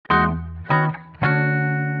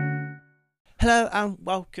Hello and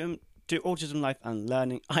welcome to Autism Life and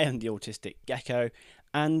Learning. I am the Autistic Gecko,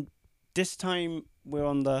 and this time we're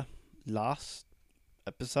on the last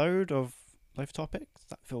episode of Life Topics.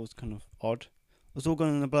 That feels kind of odd. It was all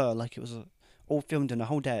gone in a blur, like it was all filmed in a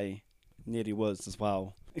whole day. It nearly was as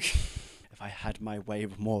well. If I had my way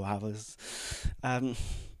with more hours.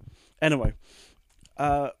 Anyway,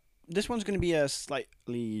 this one's going to be a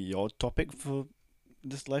slightly odd topic for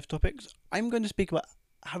this Life Topics. I'm going to speak about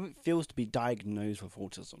how it feels to be diagnosed with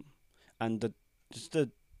autism, and just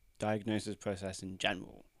the diagnosis process in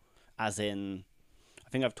general. As in, I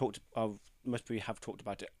think I must have talked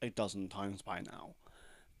about it a dozen times by now,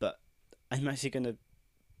 but I'm actually going to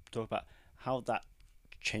talk about how that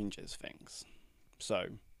changes things. So,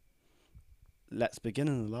 let's begin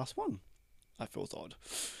in the last one. That feels odd.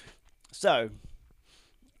 So,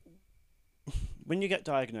 when you get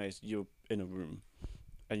diagnosed, you're in a room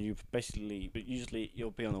and but usually you'll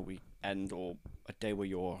be on a weekend or a day where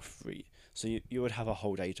you're free. So you would have a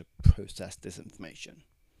whole day to process this information.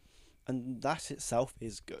 And that itself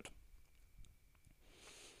is good.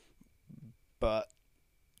 But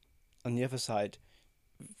on the other side,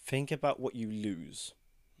 think about what you lose.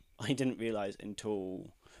 I didn't realise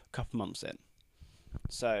until a couple months in.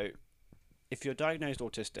 So, if you're diagnosed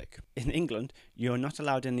autistic, in England, you're not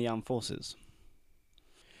allowed in the armed forces.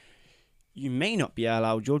 You may not be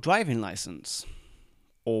allowed your driving license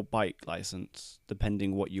or bike license,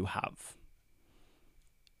 depending what you have.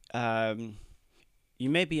 You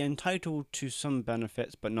may be entitled to some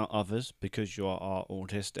benefits, but not others, because you are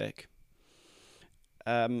autistic.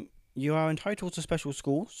 You are entitled to special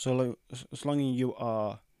school, so as long as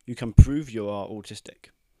you can prove you are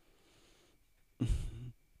autistic.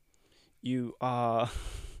 You are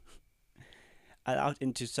allowed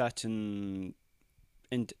into certain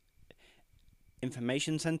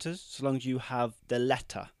information centres, so long as you have the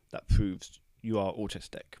letter that proves you are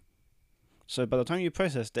autistic. So by the time you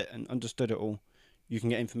processed it and understood it all, you can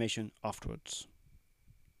get information afterwards.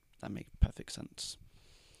 That makes perfect sense.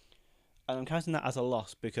 And I'm counting that as a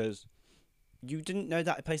loss because you didn't know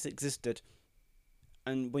that a place existed,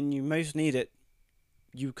 and when you most need it,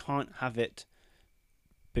 you can't have it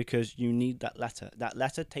because you need that letter. That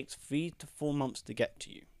letter takes 3 to 4 months to get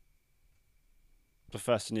to you. The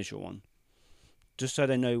first initial one. Just so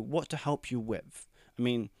they know what to help you with. I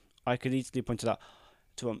mean, I could easily point it out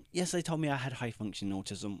to them. Yes, they told me I had high functioning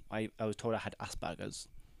autism. I was told I had Asperger's,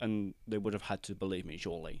 and they would have had to believe me,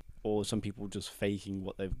 surely. Or some people just faking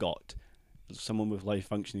what they've got. Someone with low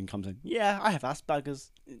functioning comes in, yeah, I have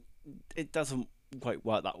Asperger's. It doesn't quite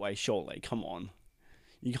work that way, surely. Come on.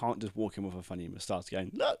 You can't just walk in with a funny moustache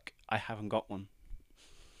going, look, I haven't got one.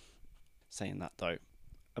 Saying that, though,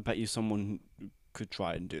 I bet you someone could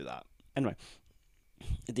try and do that. Anyway,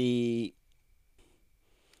 the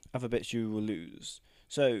other bits you will lose.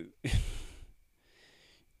 So,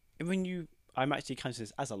 I'm actually counting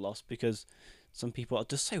this as a loss because some people are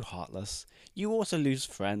just so heartless. You also lose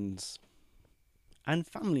friends and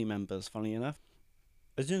family members, funnily enough.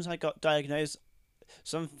 As soon as I got diagnosed,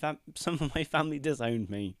 some of my family disowned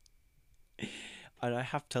me. And I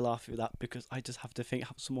have to laugh at that because I just have to think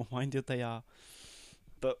how small-minded they are.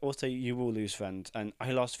 But also, you will lose friends. And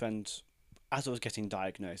I lost friends as I was getting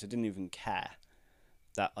diagnosed. I didn't even care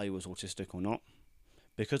that I was autistic or not.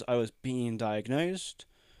 Because I was being diagnosed,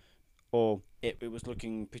 or it was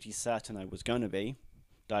looking pretty certain I was going to be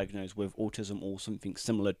diagnosed with autism or something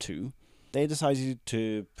similar to, they decided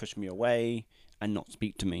to push me away and not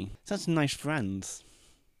speak to me. Such nice friends.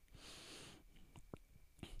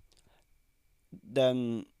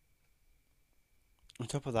 Then, on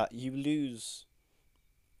top of that, you lose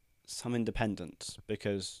some independence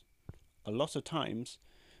because a lot of times,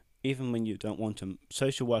 even when you don't want them,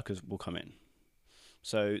 social workers will come in.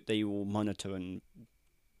 So they will monitor and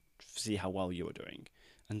see how well you are doing.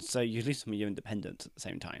 And so you lose some of your independence at the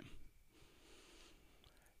same time.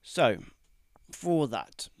 So, for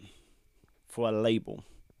a label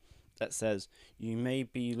that says you may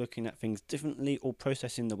be looking at things differently or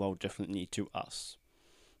processing the world differently to us,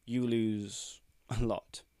 you lose a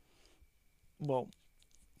lot. Well,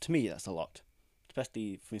 to me that's a lot.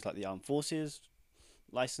 Especially things like the armed forces,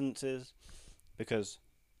 licenses, because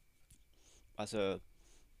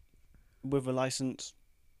with a license,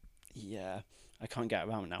 yeah, I can't get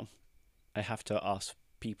around now. I have to ask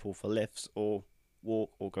people for lifts or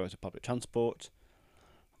walk or go to public transport,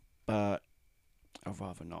 but I'd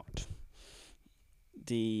rather not.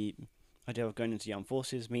 The idea of going into the armed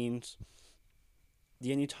forces means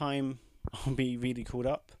the only time I'll be really called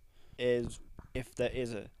up is if there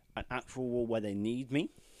is an actual war where they need me,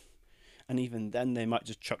 and even then they might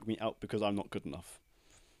just chuck me out because I'm not good enough.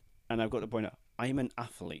 And I've got to point out, I'm an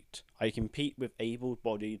athlete. I compete with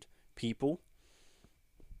able-bodied people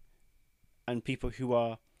and people who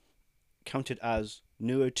are counted as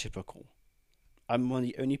neurotypical. I'm one of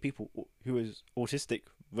the only people who is autistic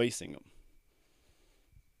racing them.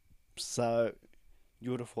 So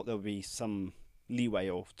you would have thought there would be some leeway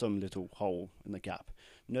or some little hole in the gap.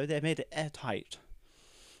 No, they made it airtight.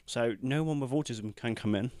 So no one with autism can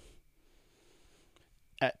come in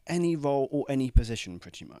at any role or any position,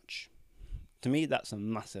 pretty much. To me, that's a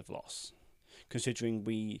massive loss, considering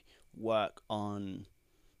we work on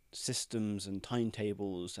systems and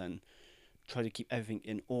timetables and try to keep everything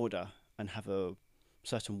in order and have a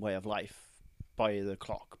certain way of life by the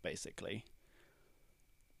clock, basically.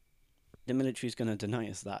 The military is going to deny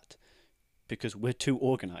us that because we're too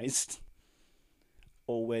organized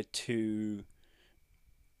or we're too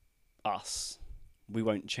us. We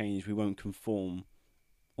won't change, we won't conform.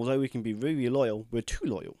 Although we can be really loyal, we're too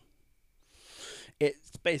loyal.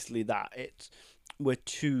 It's basically that. We're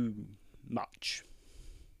too much.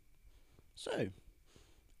 So,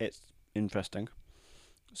 it's interesting.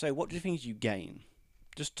 So, what do you think you gain?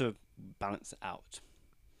 Just to balance it out.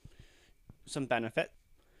 Some benefit.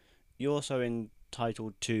 You're also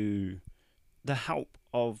entitled to the help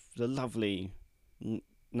of the lovely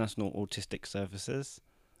National Autistic Services,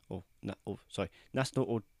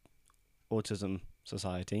 National Autism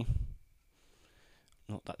Society.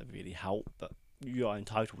 Not that they really help, but you are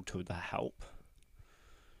entitled to the help.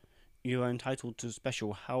 You are entitled to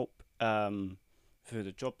special help through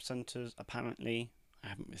the job centres, apparently. I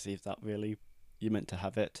haven't received that, really. You're meant to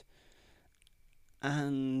have it.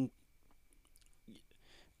 And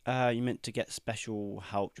you're meant to get special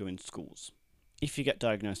help during schools, if you get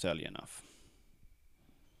diagnosed early enough.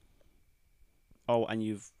 Oh, and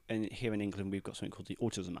here in England, we've got something called the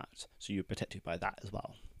Autism Act, so you're protected by that as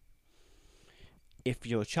well. If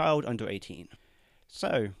you're a child under 18.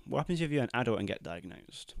 So, what happens if you're an adult and get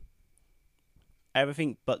diagnosed?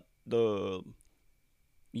 Everything but pretty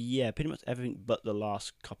much everything but the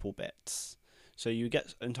last couple bits. So you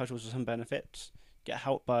get entitled to some benefits, get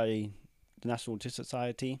help by the National Autistic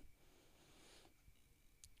Society,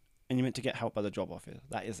 and you're meant to get help by the job office.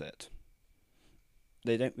 That is it.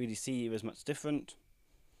 They don't really see you as much different.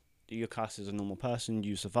 You're classed as a normal person,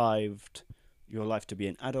 you survived your life to be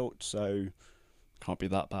an adult, so can't be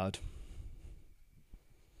that bad.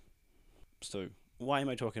 So, why am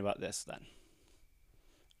I talking about this then?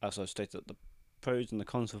 As I stated, the pros and the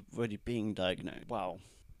cons of already being diagnosed. Well,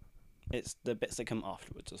 it's the bits that come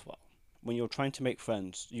afterwards as well. When you're trying to make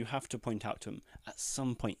friends, you have to point out to them at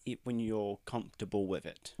some point when you're comfortable with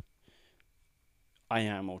it. I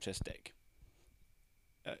am autistic.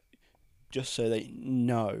 Just so they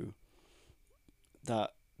know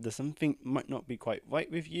that there's something might not be quite right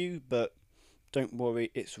with you, but don't worry,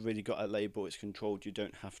 it's really got a label, it's controlled, you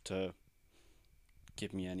don't have to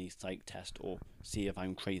give me any psych test or see if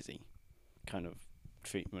I'm crazy kind of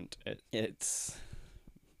treatment. It's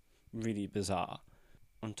really bizarre.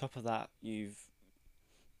 On top of that, you've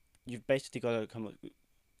basically got to come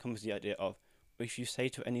with the idea of, if you say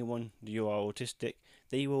to anyone you are autistic,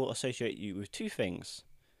 they will associate you with two things: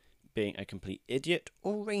 being a complete idiot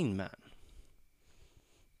or Rain Man.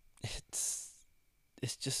 It's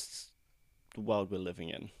just the world we're living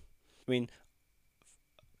in. I mean,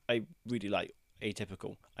 I really like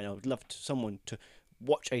Atypical, and I would love someone to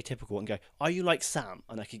watch Atypical and go, "Are you like Sam?"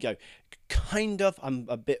 And I could go, "Kind of. I'm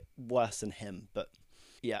a bit worse than him, but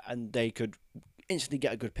yeah." And they could instantly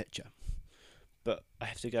get a good picture. But I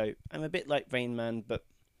have to go, "I'm a bit like Rain Man, but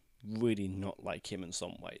really not like him in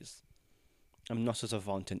some ways. I'm not a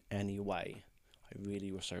savant in any way. I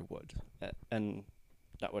really wish I would." And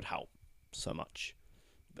that would help so much.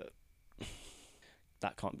 But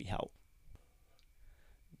that can't be helped.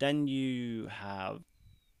 Then you have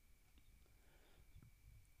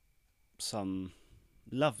some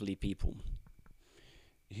lovely people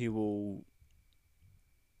who will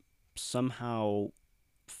somehow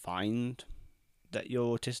find that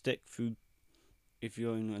you're autistic through, if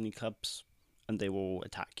you're in any clubs, and they will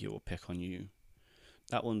attack you or pick on you.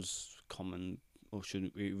 That one's common, or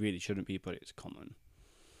really shouldn't be, but it's common.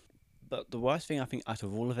 But the worst thing I think out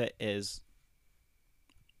of all of it is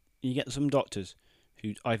you get some doctors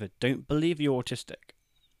who either don't believe you're autistic,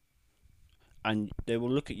 and they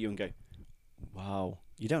will look at you and go, "Wow,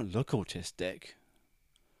 you don't look autistic,"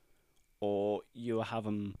 or you'll have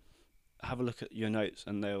them have a look at your notes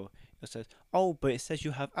and it says, "Oh, but it says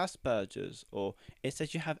you have Asperger's," or "It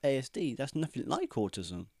says you have ASD. That's nothing like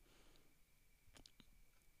autism."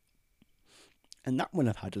 And that one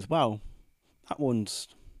I've had as well.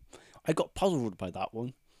 I got puzzled by that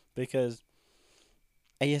one, because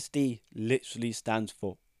ASD literally stands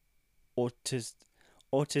for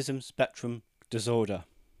Autism Spectrum Disorder.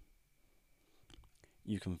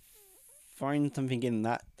 You can find something in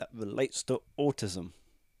that relates to autism.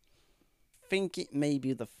 I think it may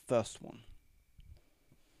be the first one.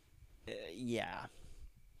 Yeah.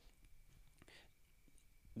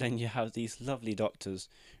 Then you have these lovely doctors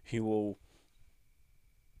who will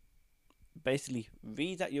basically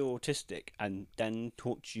read that you're autistic and then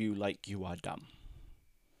talk to you like you are dumb.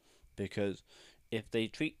 Because if they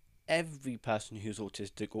treat every person who's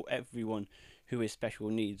autistic or everyone who is special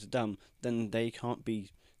needs dumb, then they can't be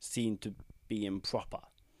seen to be improper,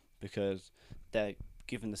 because they're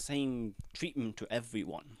given the same treatment to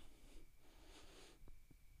everyone.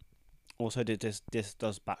 Also, this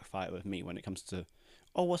does backfire with me when it comes to,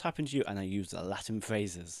 oh, what's happened to you? And I use the Latin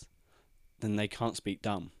phrases. Then they can't speak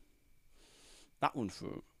dumb. That one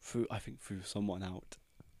threw someone out.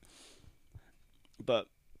 But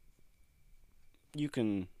you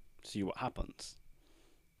can see what happens.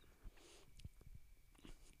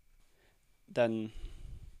 Then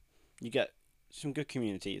you get some good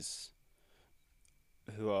communities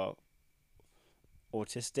who are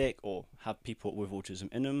autistic or have people with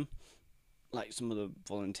autism in them, like some of the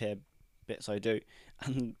volunteer bits I do,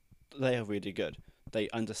 and they are really good. They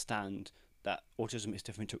understand that autism is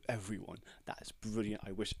different to everyone. That is brilliant.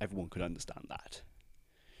 I wish everyone could understand that.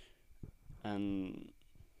 And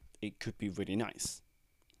it could be really nice.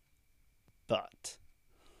 But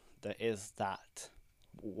there is that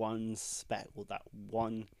one that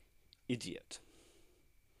one idiot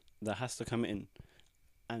that has to come in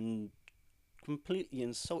and completely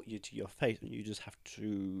insult you to your face, and you just have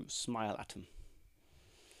to smile at him,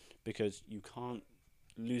 because you can't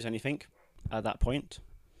lose anything at that point,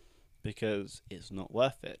 because it's not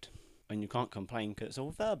worth it, and you can't complain because it's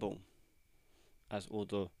all verbal, as all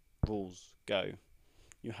the rules go.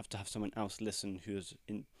 You have to have someone else listen who is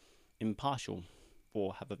impartial,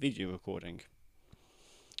 or have a video recording.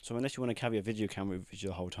 So unless you want to carry a video camera with you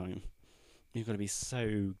the whole time, you've got to be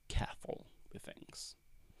so careful with things,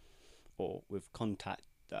 or with contact,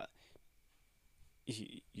 that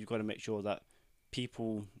you've got to make sure that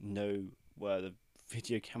people know where the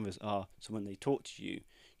video cameras are, so when they talk to you,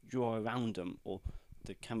 you're around them, or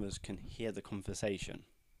the cameras can hear the conversation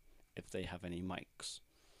if they have any mics.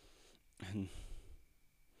 And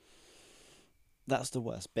that's the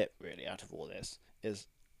worst bit, really, out of all this, is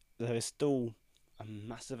there is still a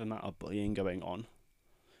massive amount of bullying going on,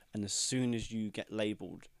 and as soon as you get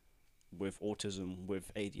labelled with autism,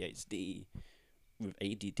 with ADHD, with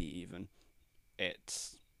ADD even,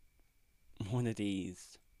 it's one of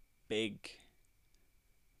these big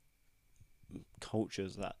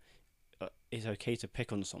cultures that it's okay to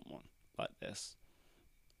pick on someone like this,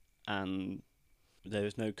 and there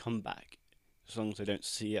is no comeback as long as they don't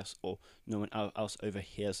see us, or no one else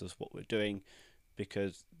overhears us what we're doing,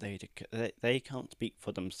 because they can't speak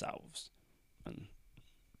for themselves. And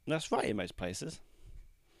that's right in most places.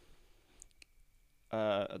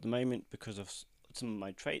 At the moment, because of some of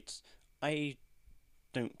my traits, I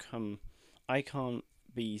can't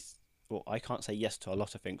say yes to a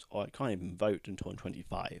lot of things, or I can't even vote until I'm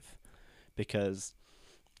 25, because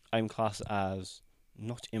I'm classed as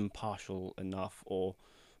not impartial enough, or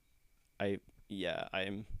I'm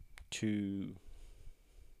too,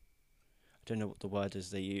 I don't know what the word is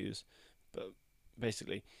they use, but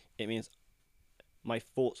basically it means my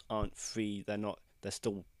thoughts aren't free, they're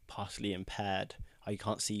still partially impaired. I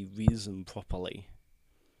can't see reason properly.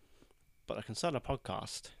 But I can start a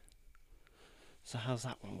podcast. So how's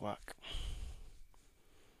that one work?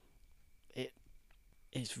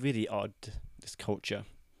 It's really odd, this culture,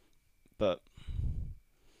 but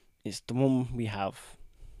it's the one we have,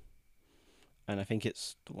 and I think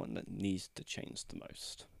it's the one that needs to change the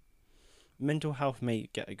most. Mental health may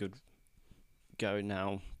get a good go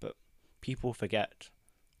now, but people forget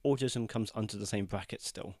autism comes under the same bracket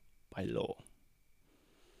still by law.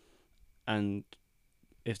 And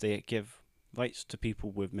if they give rights to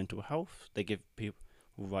people with mental health, they give people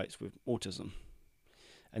rights with autism.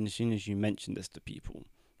 And as soon as you mention this to people,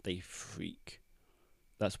 they freak.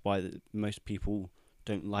 That's why most people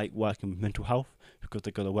don't like working with mental health, because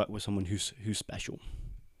they've got to work with someone who's special.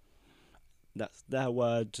 That's their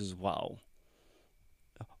words as well.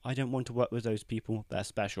 I don't want to work with those people, they're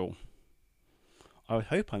special. I would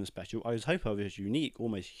hope I'm special, I would hope I was unique,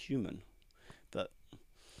 almost human, but it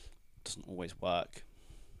doesn't always work.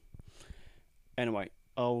 Anyway,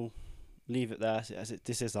 I'll leave it there, as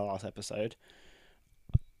this is the last episode.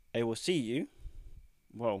 I will see you,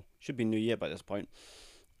 well, should be New Year by this point,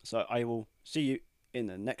 so I will see you in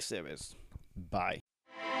the next series. Bye.